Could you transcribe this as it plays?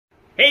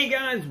Hey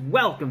guys,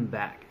 welcome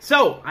back.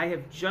 So, I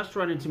have just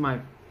run into my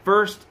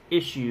first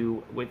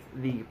issue with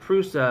the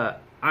Prusa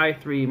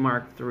i3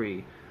 Mark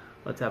III.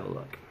 Let's have a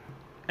look.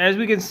 As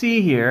we can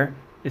see here,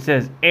 it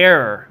says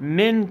error,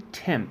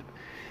 MINTEMP.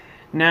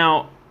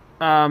 Now,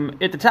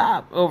 at the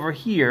top over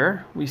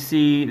here, we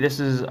see this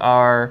is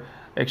our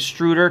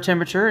extruder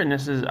temperature and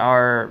this is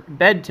our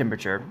bed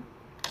temperature.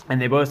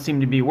 And they both seem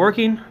to be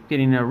working,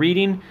 getting a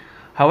reading.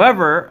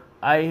 However,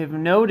 I have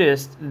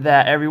noticed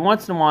that every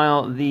once in a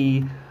while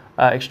the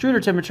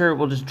extruder temperature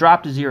will just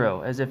drop to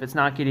 0 as if it's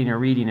not getting a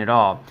reading at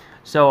all.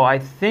 So I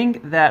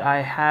think that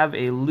I have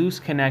a loose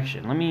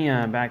connection. Let me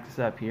back this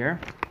up here.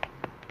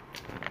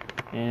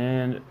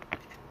 And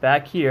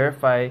back here,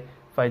 if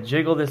I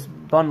jiggle this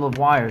bundle of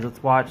wires,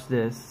 let's watch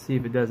this, see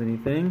if it does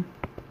anything.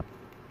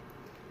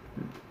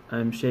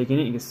 I'm shaking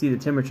it. You can see the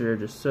temperature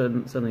just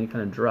suddenly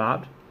kind of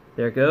dropped.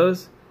 There it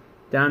goes,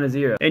 down to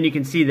 0. And you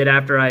can see that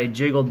after I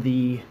jiggled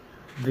the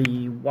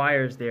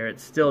wires there,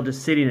 it's still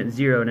just sitting at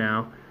 0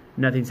 now.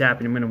 Nothing's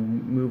happening. I'm going to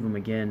move them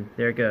again.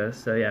 There it goes.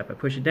 So yeah, if I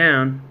push it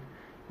down,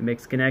 it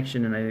makes a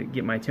connection and I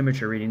get my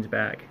temperature readings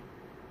back.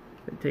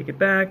 If I take it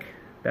back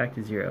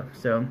to 0.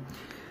 So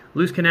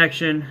loose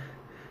connection.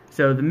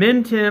 So the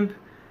MINTEMP,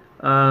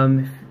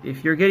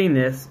 if you're getting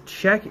this,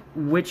 check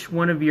which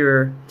one of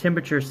your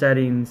temperature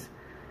settings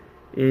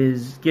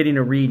is getting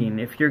a reading.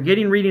 If you're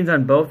getting readings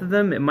on both of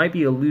them, it might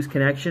be a loose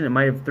connection. It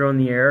might have thrown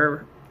the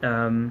error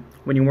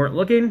when you weren't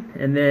looking,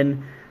 and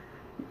then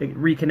it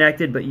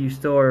reconnected, but you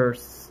still are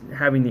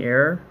having the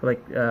error,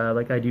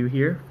 like I do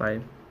here. If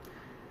I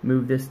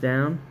move this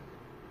down,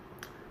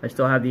 I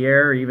still have the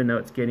error, even though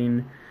it's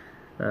getting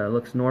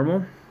looks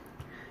normal.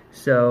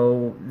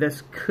 So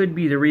this could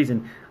be the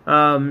reason.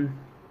 And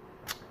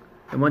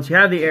once you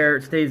have the error,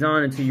 it stays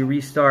on until you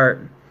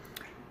restart.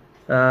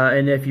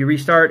 And if you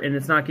restart and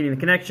it's not getting the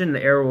connection,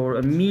 the error will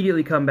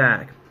immediately come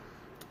back.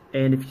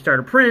 And if you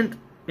start a print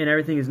and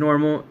everything is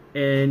normal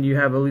and you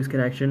have a loose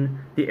connection,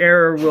 the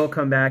error will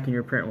come back and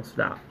your print will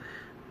stop.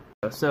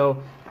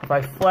 So if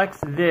I flex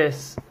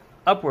this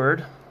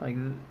upward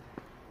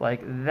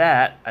like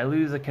that, I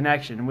lose a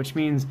connection, which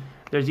means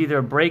there's either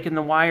a break in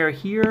the wire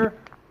here,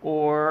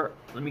 or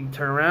let me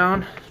turn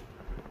around,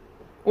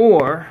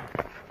 or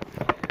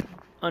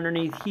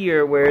underneath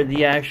here where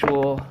the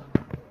actual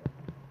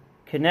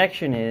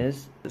connection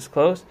is, this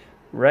close,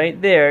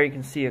 right there, you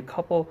can see a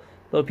couple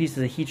little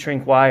pieces of heat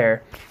shrink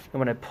wire. And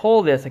when I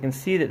pull this, I can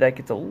see that that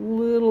gets a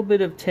little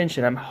bit of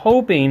tension. I'm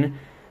hoping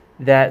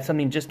that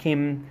something just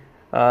came,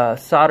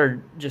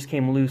 solder just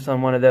came loose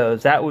on one of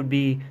those. That would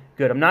be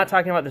good. I'm not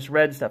talking about this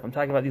red stuff. I'm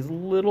talking about these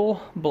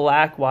little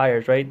black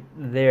wires right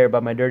there by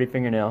my dirty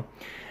fingernail.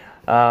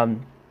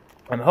 I'm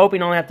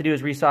hoping all I have to do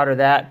is resolder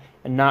that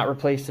and not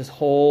replace this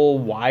whole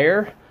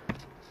wire,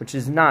 which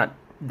is not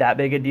that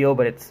big a deal,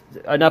 but it's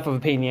enough of a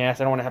pain in the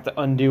ass. I don't want to have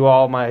to undo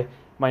all my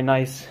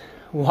nice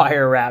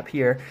wire wrap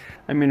here.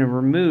 I'm going to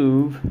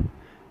remove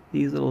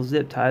these little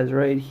zip ties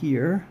right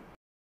here.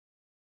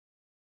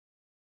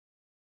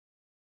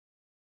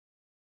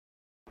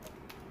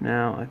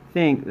 Now I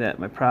think that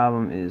my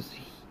problem is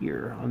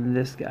here on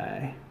this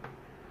guy,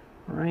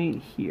 right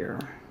here.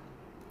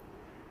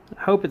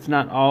 I hope it's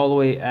not all the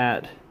way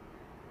at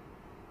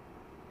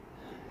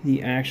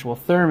the actual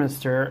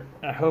thermistor.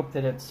 I hope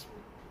that it's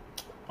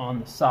on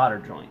the solder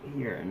joint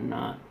here and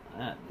not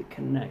at the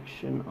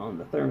connection on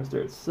the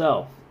thermistor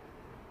itself,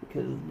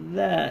 because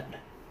that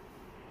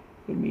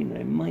would mean that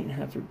I might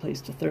have to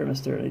replace the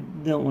thermistor. I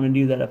don't want to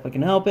do that if I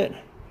can help it,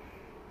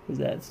 because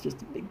that's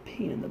just a big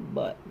pain in the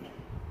butt.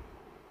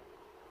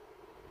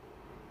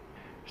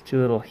 There's two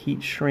little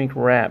heat shrink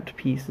wrapped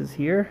pieces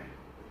here.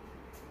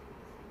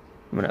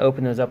 I'm going to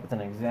open those up with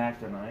an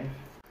X-Acto knife.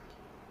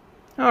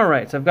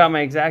 Alright, so I've got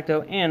my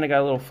X-Acto and I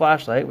got a little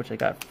flashlight, which I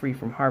got free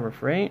from Harbor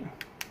Freight,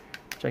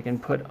 which I can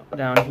put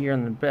down here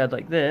on the bed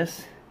like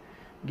this,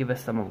 give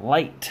us some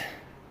light.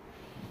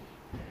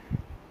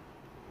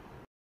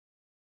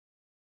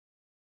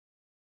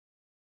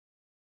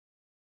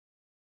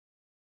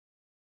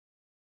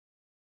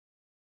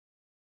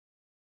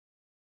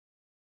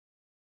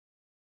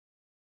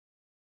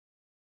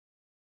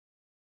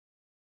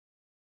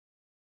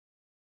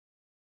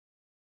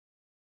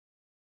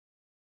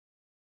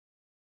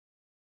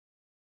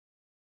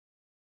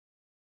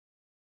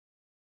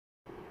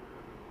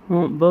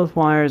 Well, both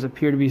wires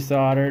appear to be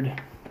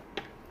soldered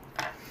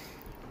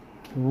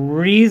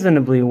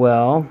reasonably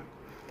well.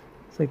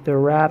 It's like they're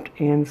wrapped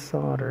and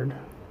soldered.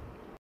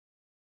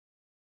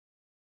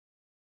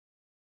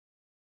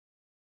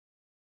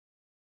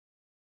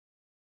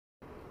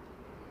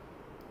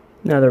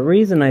 Now the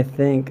reason I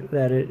think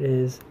that it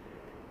is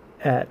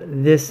at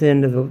this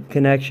end of the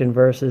connection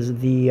versus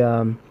the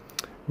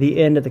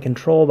end of the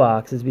control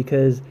box is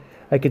because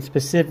I could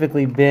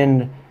specifically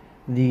bend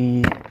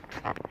the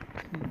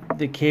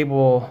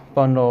cable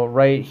bundle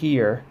right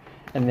here,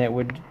 and that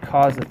would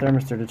cause the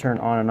thermistor to turn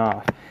on and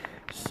off,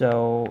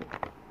 so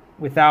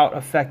without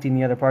affecting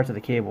the other parts of the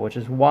cable, which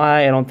is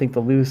why I don't think the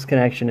loose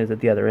connection is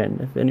at the other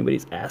end, if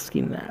anybody's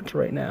asking that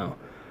right now.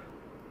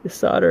 The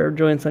solder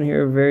joints on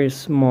here are very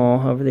small.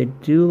 However, they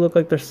do look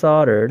like they're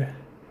soldered.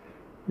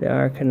 They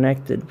are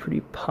connected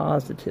pretty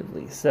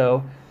positively.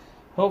 So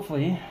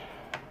hopefully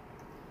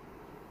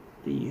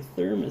the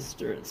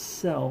thermistor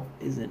itself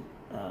isn't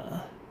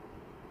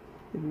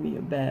giving me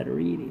a bad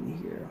reading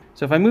here.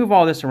 So if I move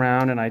all this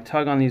around and I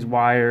tug on these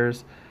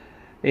wires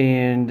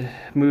and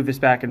move this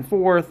back and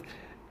forth,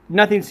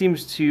 nothing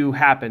seems to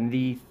happen.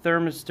 The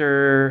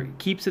thermistor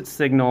keeps its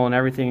signal and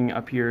everything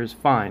up here is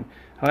fine.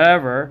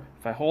 However,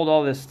 if I hold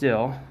all this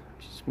still,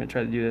 I'm just going to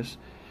try to do this.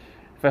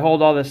 If I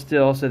hold all this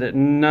still so that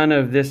none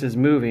of this is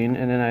moving,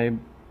 and then I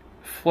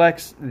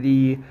flex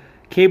the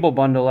cable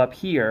bundle up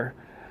here,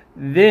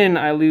 then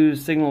I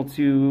lose signal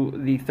to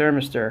the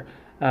thermistor.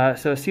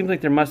 So it seems like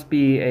there must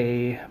be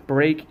a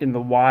break in the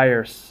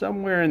wire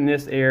somewhere in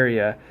this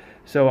area.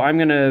 So I'm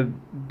going to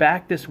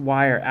back this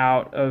wire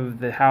out of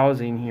the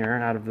housing here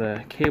and out of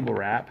the cable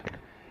wrap,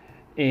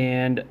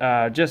 and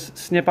just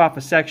snip off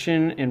a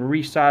section and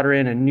resolder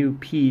in a new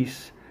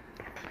piece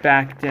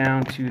back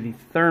down to the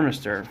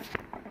thermistor.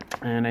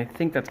 And I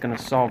think that's going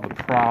to solve the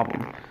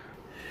problem.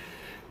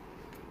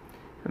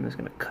 I'm just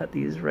going to cut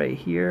these right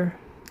here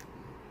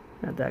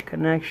at that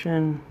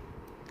connection,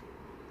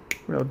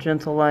 real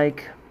gentle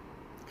like.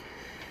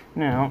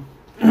 Now,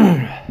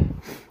 out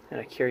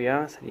of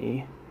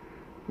curiosity,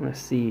 I'm going to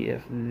see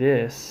if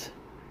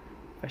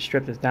I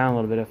strip this down a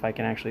little bit, if I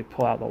can actually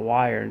pull out the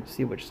wire and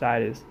see which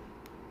side is.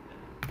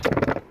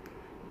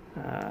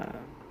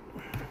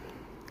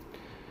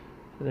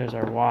 There's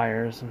our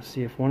wires. Let's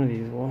see if one of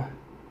these will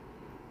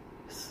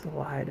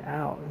slide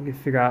out. We can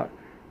figure out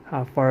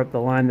how far up the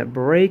line that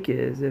break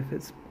is, if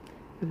this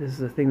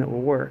is a thing that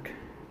will work.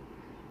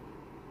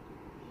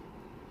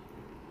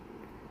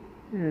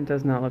 And it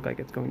does not look like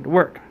it's going to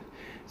work.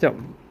 So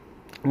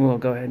we'll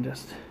go ahead and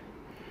just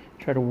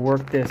try to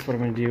work this. What I'm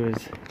going to do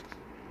is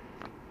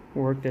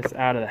work this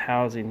out of the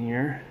housing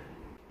here.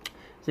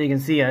 So you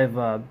can see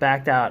I've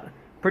backed out a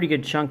pretty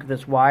good chunk of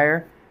this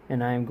wire,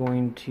 and I'm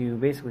going to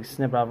basically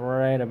snip off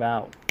right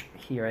about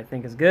here, I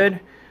think is good.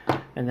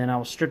 And then I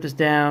will strip this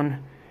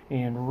down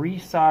and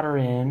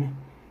resolder in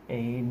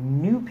a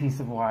new piece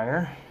of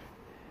wire.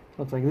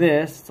 Looks like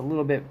this. It's a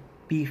little bit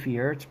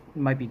beefier. It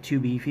might be too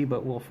beefy,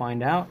 but we'll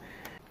find out.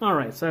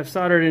 Alright, so I've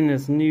soldered in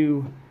this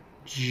new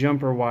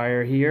jumper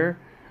wire here.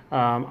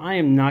 I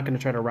am not going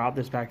to try to route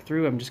this back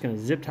through. I'm just going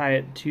to zip tie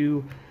it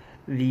to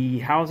the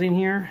housing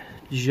here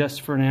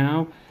just for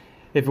now.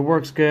 If it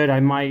works good, I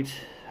might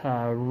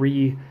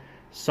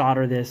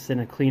re-solder this in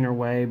a cleaner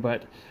way,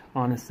 but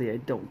honestly, I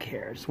don't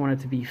care. I just want it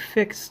to be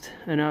fixed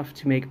enough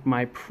to make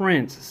my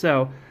prints.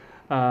 So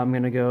I'm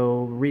going to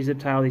go re-zip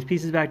tie all these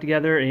pieces back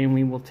together and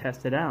we will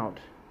test it out.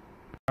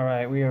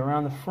 Alright, we are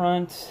around the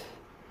front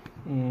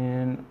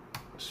and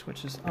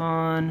switch this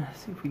on.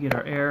 See if we get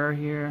our error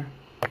here.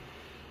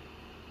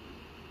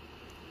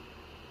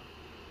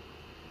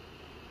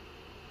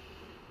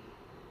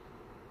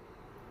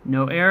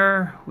 No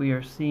error. We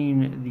are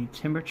seeing the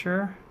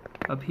temperature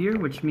up here,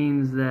 which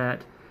means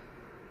that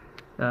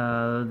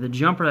the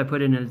jumper I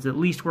put in is at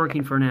least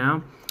working for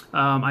now.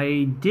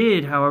 I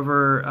did,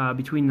 however,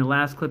 between the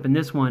last clip and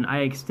this one,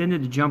 I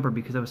extended the jumper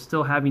because I was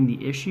still having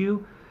the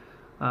issue.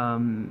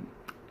 And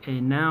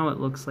now it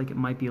looks like it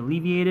might be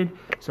alleviated.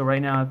 So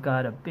right now I've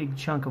got a big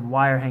chunk of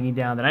wire hanging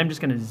down that I'm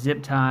just going to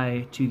zip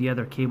tie to the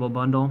other cable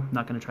bundle. I'm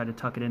not going to try to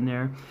tuck it in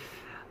there.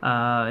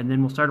 And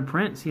then we'll start a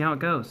print, see how it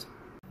goes.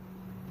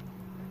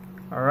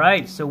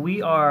 Alright, so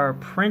we are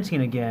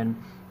printing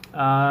again.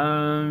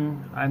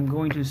 I'm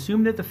going to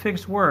assume that the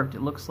fix worked.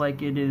 It looks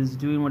like it is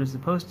doing what it's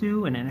supposed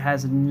to, and it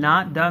has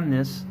not done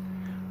this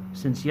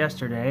since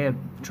yesterday. I've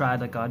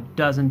tried like a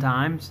dozen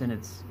times and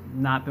it's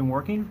not been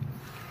working.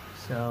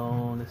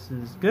 So this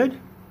is good.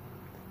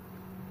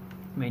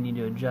 May need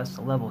to adjust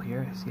the level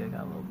here. See, I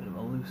got a little bit of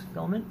a loose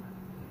filament.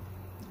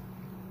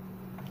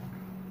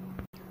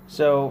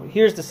 So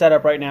here's the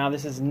setup right now.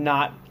 This is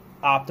not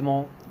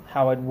optimal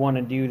how I'd want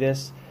to do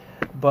this,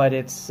 but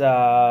it's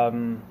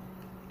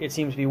it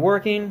seems to be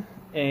working,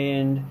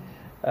 and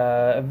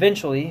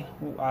eventually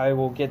I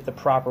will get the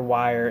proper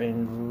wire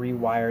and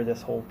rewire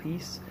this whole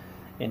piece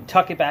and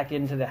tuck it back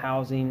into the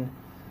housing.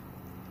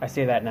 I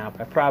say that now,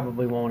 but I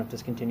probably won't if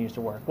this continues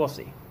to work. We'll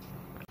see.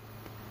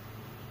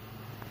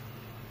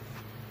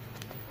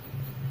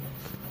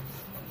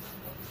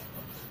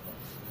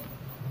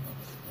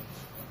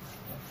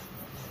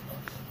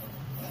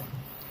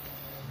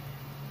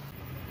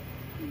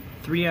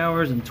 Three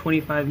hours and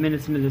 25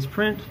 minutes into this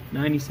print,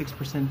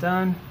 96%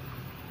 done,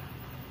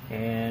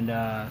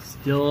 and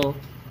still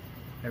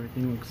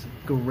everything looks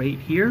great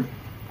here.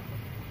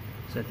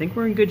 So I think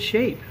we're in good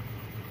shape.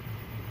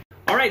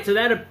 Alright, so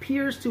that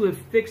appears to have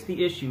fixed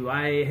the issue.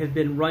 I have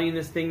been running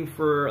this thing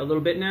for a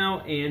little bit now,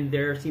 and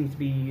there seems to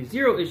be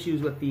zero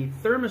issues with the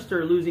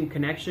thermistor losing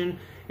connection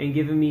and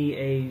giving me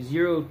a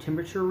 0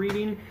 temperature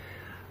reading,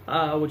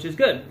 which is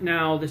good.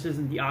 Now, this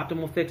isn't the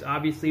optimal fix,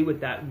 obviously, with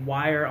that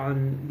wire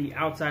on the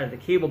outside of the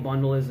cable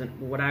bundle isn't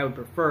what I would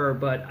prefer,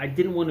 but I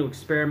didn't want to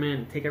experiment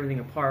and take everything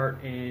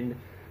apart and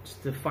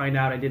just to find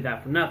out I did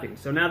that for nothing.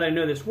 So now that I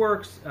know this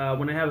works,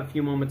 when I have a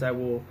few moments, I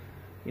will,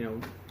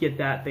 get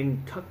that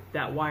thing,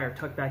 that wire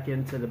tucked back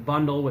into the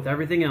bundle with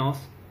everything else,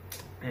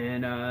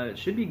 and it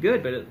should be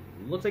good. But it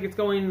looks like it's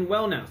going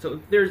well now. So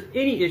if there's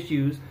any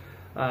issues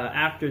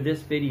after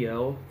this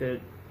video that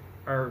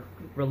are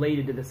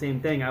related to the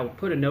same thing, I will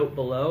put a note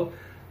below.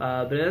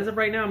 But as of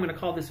right now, I'm going to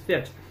call this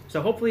fixed.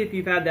 So hopefully, if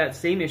you've had that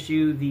same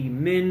issue, the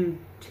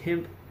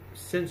MINTEMP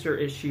sensor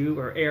issue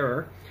or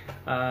error,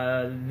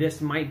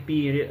 this might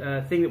be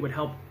a thing that would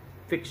help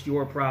fix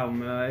your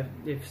problem.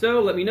 If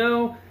so, let me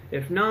know.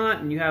 If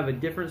not, and you have a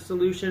different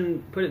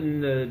solution, put it in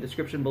the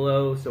description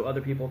below so other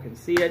people can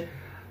see it.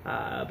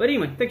 But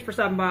anyway, thanks for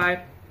stopping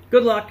by.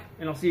 Good luck,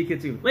 and I'll see you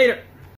kids soon. Later!